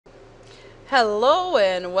Hello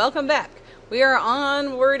and welcome back. We are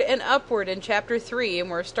onward and upward in Chapter 3, and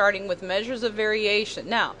we're starting with measures of variation.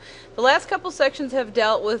 Now, the last couple sections have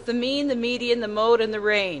dealt with the mean, the median, the mode, and the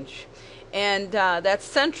range. And that's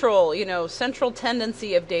central, central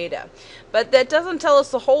tendency of data. But that doesn't tell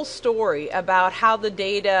us the whole story about how the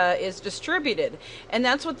data is distributed. And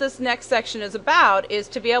that's what this next section is about, is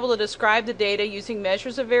to be able to describe the data using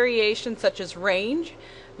measures of variation such as range,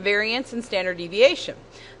 variance, and standard deviation.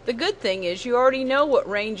 The good thing is you already know what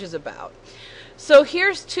range is about. So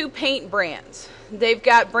here's two paint brands. They've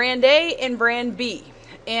got brand A and brand B.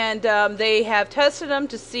 And they have tested them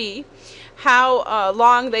to see how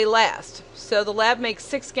long they last. So the lab makes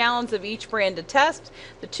 6 gallons of each brand to test.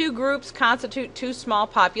 The two groups constitute two small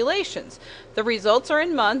populations. The results are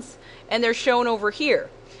in months, and they're shown over here.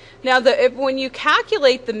 Now, when you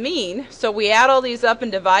calculate the mean, so we add all these up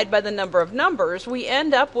and divide by the number of numbers, we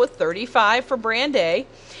end up with 35 for brand A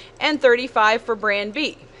and 35 for brand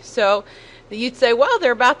B. So you'd say, well,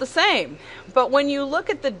 they're about the same. But when you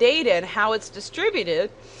look at the data and how it's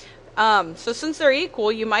distributed, so since they're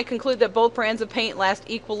equal, you might conclude that both brands of paint last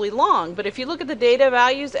equally long. But if you look at the data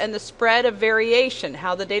values and the spread of variation,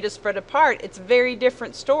 how the data spread apart, it's a very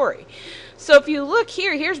different story. So if you look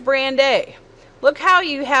here, here's brand A. Look how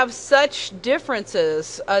you have such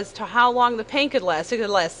differences as to how long the paint could last. It could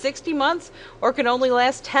last 60 months or it could only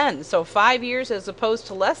last 10. So 5 years as opposed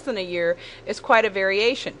to less than a year is quite a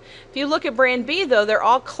variation. If you look at brand B, though, they're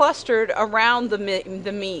all clustered around the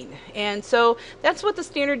mean. And so that's what the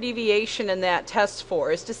standard deviation in that tests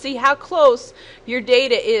for, is to see how close your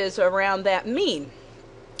data is around that mean.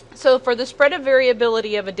 So for the spread of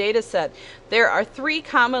variability of a data set, there are 3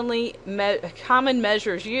 common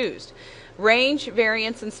measures used: range,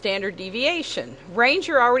 variance, and standard deviation. Range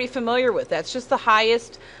you're already familiar with. That's just the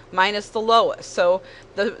highest minus the lowest. So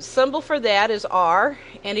the symbol for that is R,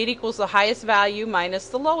 and it equals the highest value minus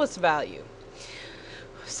the lowest value.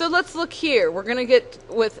 So let's look here. We're going to get,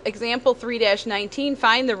 with example 3-19,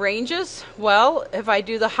 find the ranges. Well, if I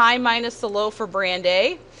do the high minus the low for brand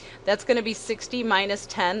A, that's going to be 60 minus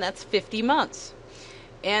 10, that's 50 months.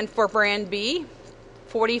 And for brand B,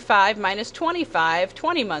 45 minus 25,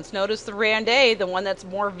 20 months. Notice the brand A, the one that's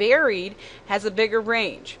more varied, has a bigger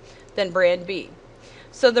range than brand B.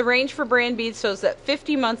 So the range for brand B shows that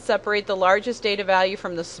 50 months separate the largest data value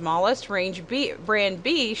from the smallest. Brand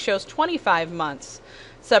B shows 25 months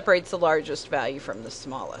separates the largest value from the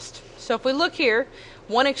smallest. So if we look here,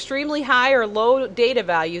 one extremely high or low data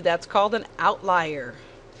value, that's called an outlier.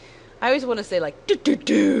 I always want to say like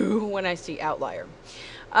do when I see outlier.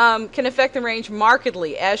 Can affect the range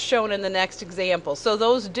markedly, as shown in the next example. So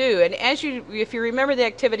those do, and if you remember the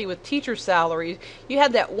activity with teacher salaries, you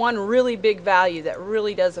had that one really big value that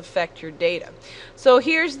really does affect your data. So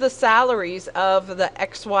here's the salaries of the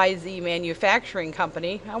XYZ manufacturing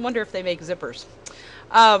company. I wonder if they make zippers.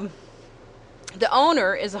 The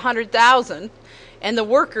owner is 100,000, and the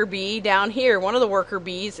worker bee down here, one of the worker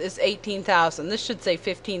bees, is 18,000. This should say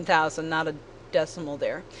 15,000, not a decimal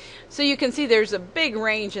there. So you can see there's a big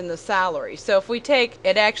range in the salary. So if we take,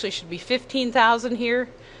 it actually should be 15,000 here.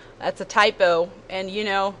 That's a typo, and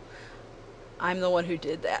I'm the one who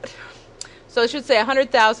did that. So it should say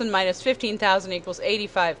 100,000 minus 15,000 equals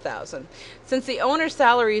 85,000. Since the owner's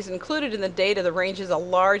salary is included in the data, the range is a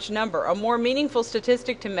large number. A more meaningful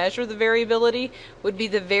statistic to measure the variability would be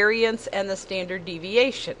the variance and the standard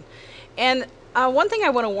deviation. And one thing I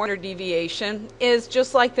want to warn, standard deviation is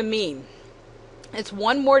just like the mean. It's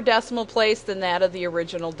one more decimal place than that of the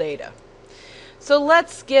original data. So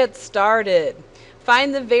let's get started.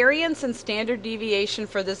 Find the variance and standard deviation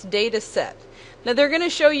for this data set. Now they're going to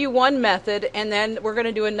show you one method, and then we're going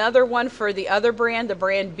to do another one for the other brand, the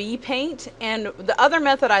brand B paint. And the other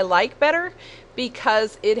method I like better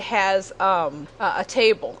because it has a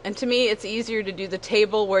table. And to me, it's easier to do the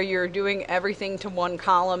table where you're doing everything to one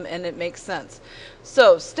column, and it makes sense.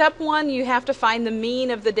 So step 1, you have to find the mean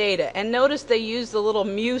of the data. And notice they use the little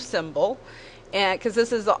mu symbol, because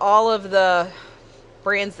this is all of the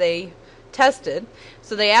brands they tested.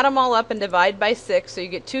 So they add them all up and divide by 6, so you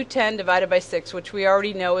get 210 divided by 6, which we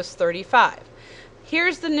already know is 35.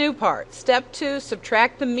 Here's the new part. Step 2,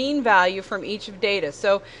 subtract the mean value from each of data.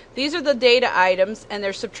 So these are the data items, and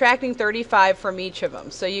they're subtracting 35 from each of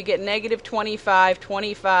them. So you get negative 25,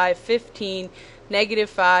 25, 15, negative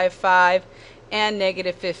 5, 5, and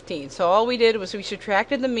negative 15. So all we did was we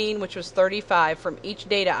subtracted the mean, which was 35, from each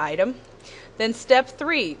data item. Then step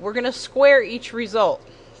 3, we're going to square each result.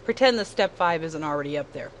 Pretend the step 5 isn't already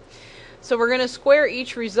up there. So we're going to square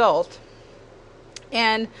each result,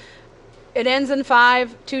 and It ends in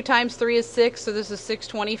 5. 2 times 3 is 6, so this is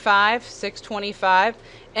 625. 625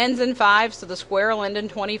 ends in 5, so the square will end in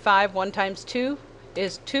 25. 1 times 2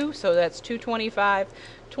 is 2, so that's 225.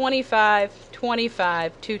 25,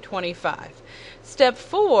 25, 225. Step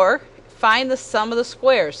 4, find the sum of the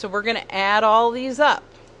squares. So we're going to add all these up.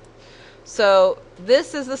 So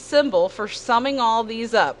this is the symbol for summing all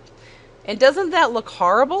these up. And doesn't that look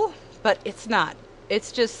horrible? But it's not.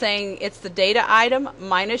 It's just saying it's the data item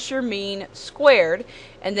minus your mean squared,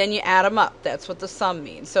 and then you add them up. That's what the sum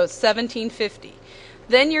means. So it's 1750.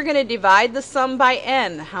 Then you're going to divide the sum by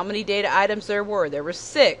n, how many data items there were. There were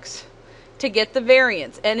 6, to get the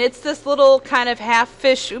variance. And it's this little kind of half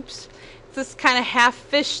fish, it's this kind of half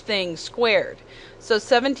fish thing squared. So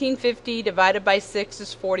 1750 divided by 6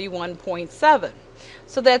 is 41.7.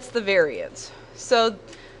 So that's the variance. So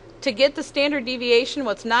to get the standard deviation,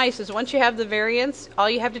 what's nice is once you have the variance, all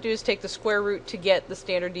you have to do is take the square root to get the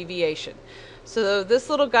standard deviation. So this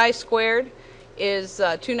little guy squared is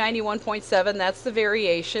 291.7. That's the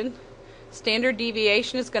variation. Standard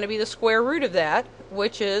deviation is going to be the square root of that,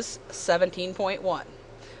 which is 17.1.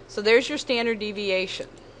 So there's your standard deviation.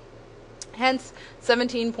 Hence,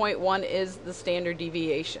 17.1 is the standard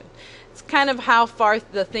deviation. It's kind of how far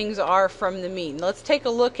the things are from the mean. Let's take a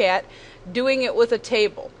look at doing it with a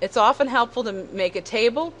table. It's often helpful to make a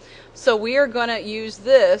table. So we are going to use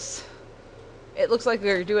this. It looks like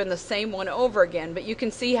we're doing the same one over again, but you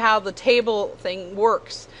can see how the table thing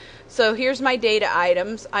works. So here's my data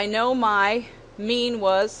items. I know my mean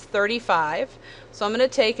was 35. So I'm going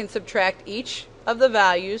to take and subtract each of the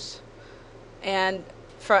values and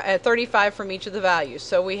 35 from each of the values.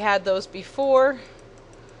 So we had those before,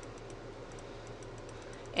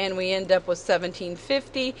 and we end up with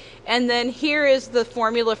 1750. And then here is the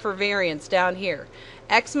formula for variance down here.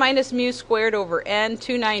 X minus mu squared over n,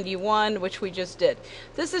 291, which we just did.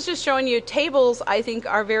 This is just showing you tables. I think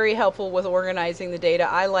are very helpful with organizing the data.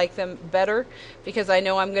 I like them better because I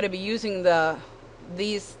know I'm going to be using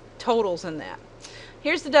these totals in that.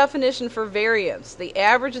 Here's the definition for variance. The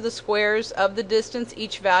average of the squares of the distance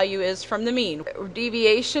each value is from the mean.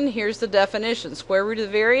 Deviation, here's the definition. Square root of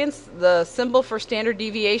the variance. The symbol for standard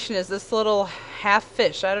deviation is this little half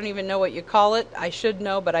fish. I don't even know what you call it. I should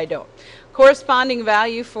know, but I don't. Corresponding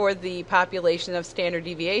value for the population of standard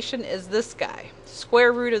deviation is this guy.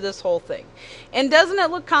 Square root of this whole thing. And doesn't it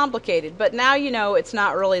look complicated? But now you know it's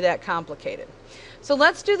not really that complicated. So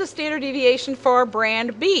let's do the standard deviation for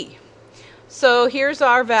brand B. So here's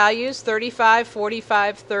our values, 35,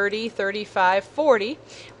 45, 30, 35, 40.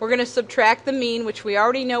 We're going to subtract the mean, which we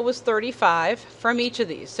already know was 35, from each of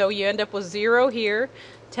these. So you end up with 0 here,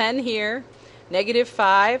 10 here, negative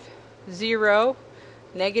 5, 0,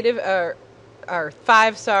 negative, or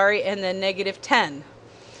 5, sorry, and then negative 10.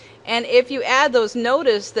 And if you add those,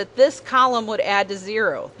 notice that this column would add to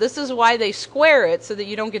 0. This is why they square it, so that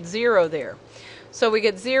you don't get 0 there. So we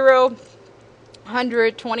get 0,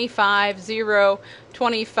 100, 25, 0,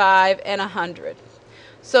 25, and 100.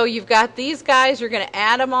 So you've got these guys, you're going to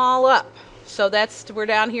add them all up. So we're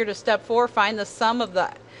down here to step 4, find the sum of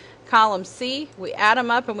the column C. We add them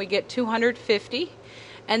up and we get 250.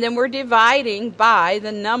 And then we're dividing by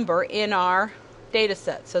the number in our data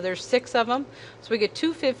set. So there's 6 of them. So we get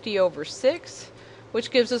 250 over 6, which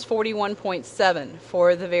gives us 41.7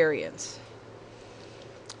 for the variance.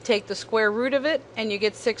 Take the square root of it and you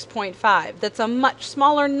get 6.5. That's a much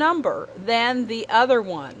smaller number than the other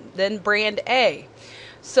one, than brand A.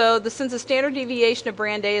 So since the standard deviation of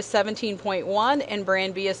brand A is 17.1 and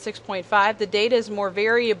brand B is 6.5, the data is more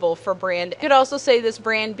variable for brand A. You could also say this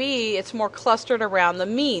brand B, it's more clustered around the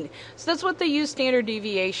mean. So that's what they use standard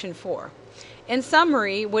deviation for. In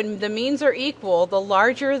summary, when the means are equal, the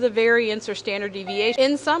larger the variance or standard deviation.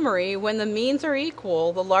 In summary, when the means are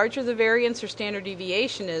equal, the larger the variance or standard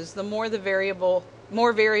deviation is, the more variable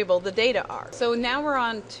the data are. So now we're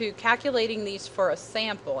on to calculating these for a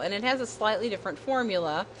sample, and it has a slightly different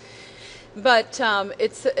formula, but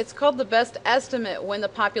it's called the best estimate when the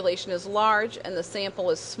population is large and the sample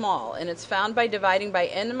is small, and it's found by dividing by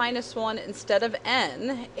n minus 1 instead of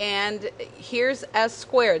n, and here's s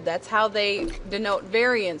squared. That's how they denote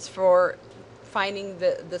variance for finding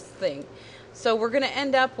this thing. So we're going to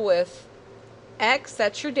end up with x,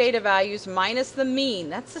 that's your data values, minus the mean.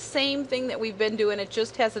 That's the same thing that we've been doing, it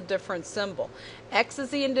just has a different symbol. X is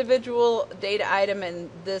the individual data item, and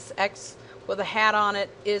this x with a hat on it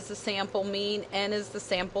is the sample mean, n is the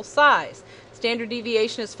sample size. Standard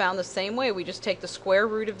deviation is found the same way. We just take the square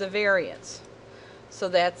root of the variance. So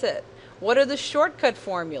that's it. What are the shortcut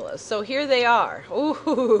formulas? So here they are.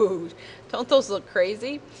 Ooh, don't those look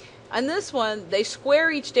crazy? On this one, they square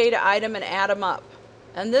each data item and add them up.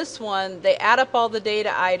 And this one, they add up all the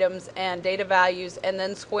data items and data values and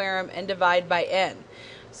then square them and divide by n.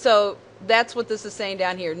 So that's what this is saying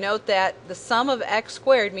down here. Note that the sum of x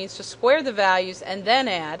squared means to square the values and then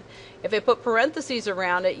add. If I put parentheses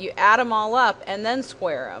around it, you add them all up and then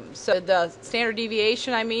square them. So the standard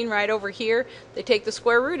deviation, right over here, they take the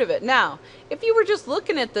square root of it. Now, if you were just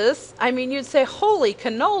looking at this, you'd say, holy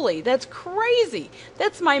cannoli, that's crazy.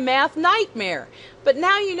 That's my math nightmare. But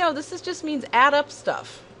now you know this just means add up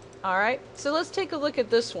stuff. All right, so let's take a look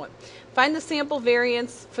at this one. Find the sample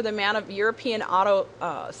variance for the amount of European auto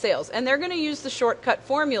sales. And they're going to use the shortcut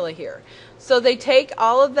formula here. So they take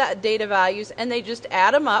all of that data values and they just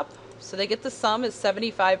add them up. So they get the sum is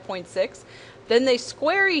 75.6. Then they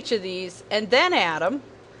square each of these and then add them.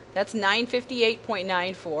 That's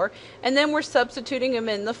 958.94. And then we're substituting them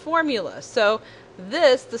in the formula. So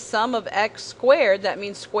this, the sum of x squared, that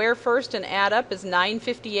means square first and add up, is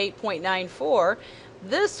 958.94.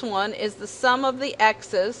 This one is the sum of the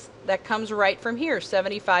x's that comes right from here,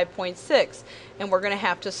 75.6. And we're going to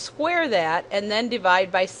have to square that and then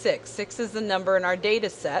divide by 6. 6 is the number in our data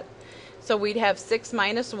set. So we'd have 6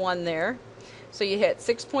 minus 1 there. So you hit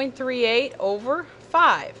 6.38 over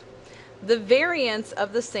 5. The variance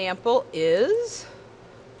of the sample is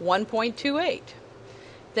 1.28.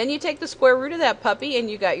 Then you take the square root of that puppy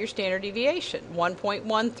and you got your standard deviation,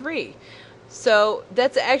 1.13. So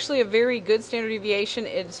that's actually a very good standard deviation.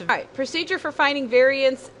 All right, procedure for finding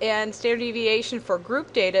variance and standard deviation for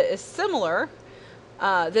group data is similar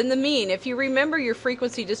than the mean. If you remember your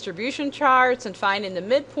frequency distribution charts and finding the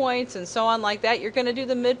midpoints and so on like that, you're going to do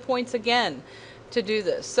the midpoints again to do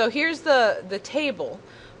this. So here's the table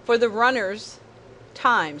for the runners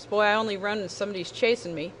times. Boy, I only run when somebody's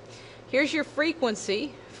chasing me. Here's your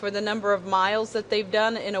frequency for the number of miles that they've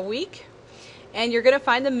done in a week. And you're going to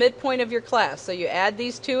find the midpoint of your class. So you add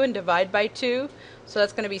these two and divide by 2. So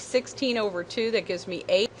that's going to be 16 over 2. That gives me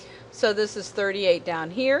 8. So this is 38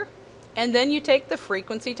 down here. And then you take the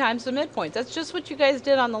frequency times the midpoint. That's just what you guys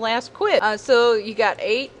did on the last quiz. So you got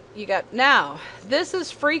 8. Now, this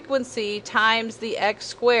is frequency times the x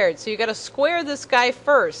squared. So you got to square this guy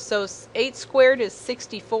first. So 8 squared is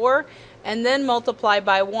 64. And then multiply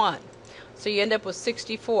by 1. So you end up with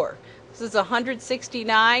 64. This is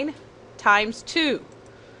 169. Times 2,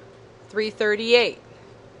 338.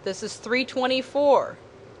 This is 324.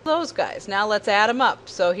 Those guys. Now let's add them up.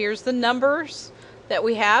 So here's the numbers that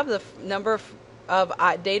we have, the number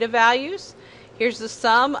of data values. Here's the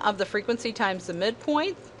sum of the frequency times the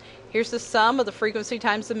midpoint. Here's the sum of the frequency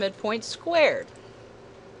times the midpoint squared.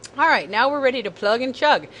 All right, now we're ready to plug and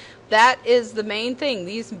chug. That is the main thing.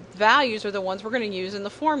 These values are the ones we're going to use in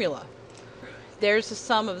the formula. There's the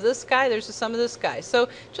sum of this guy, there's the sum of this guy. So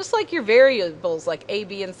just like your variables like A,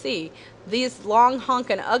 B, and C, these long, hunk,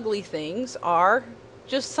 and ugly things are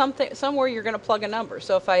just somewhere you're going to plug a number.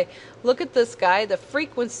 So if I look at this guy, the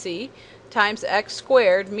frequency times x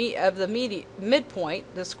squared of the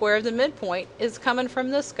midpoint, the square of the midpoint, is coming from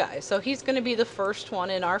this guy. So he's going to be the first one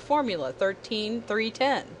in our formula,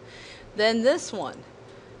 13,310. Then this one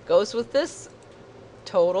goes with this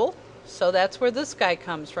total. So that's where this guy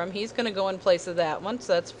comes from. He's going to go in place of that one.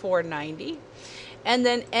 So that's 490. And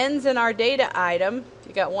then ends in our data item.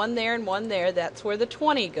 You got one there and one there. That's where the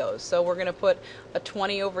 20 goes. So we're going to put a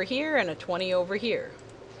 20 over here and a 20 over here.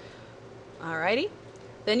 Alrighty.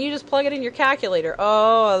 Then you just plug it in your calculator.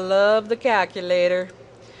 Oh, I love the calculator.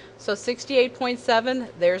 So 68.7,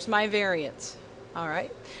 there's my variance.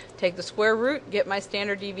 Alright. Take the square root, get my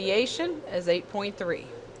standard deviation as 8.3.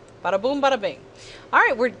 Bada boom, bada bing. All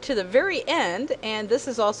right, we're to the very end, and this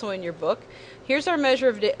is also in your book. Here's our measure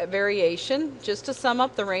of variation. Just to sum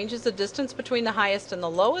up, the range is the distance between the highest and the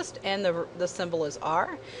lowest, and the symbol is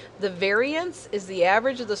r. The variance is the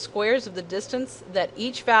average of the squares of the distance that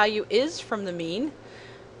each value is from the mean.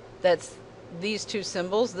 That's these two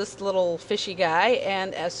symbols, this little fishy guy,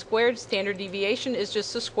 and as squared, standard deviation is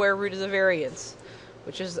just the square root of the variance,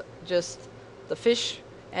 which is just the fish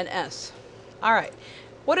and s. All right.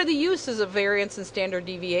 What are the uses of variance and standard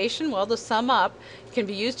deviation? Well, to sum up, it can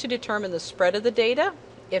be used to determine the spread of the data.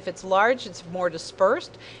 If it's large, it's more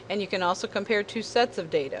dispersed, and you can also compare two sets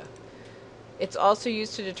of data. It's also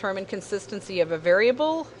used to determine consistency of a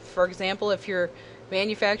variable. For example, if you're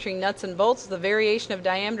manufacturing nuts and bolts, the variation of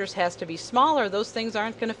diameters has to be smaller. Those things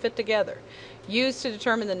aren't going to fit together. Used to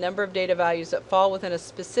determine the number of data values that fall within a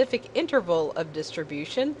specific interval of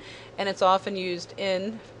distribution, and it's often used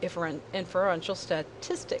in inferential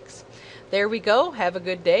statistics. There we go. Have a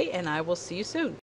good day, and I will see you soon.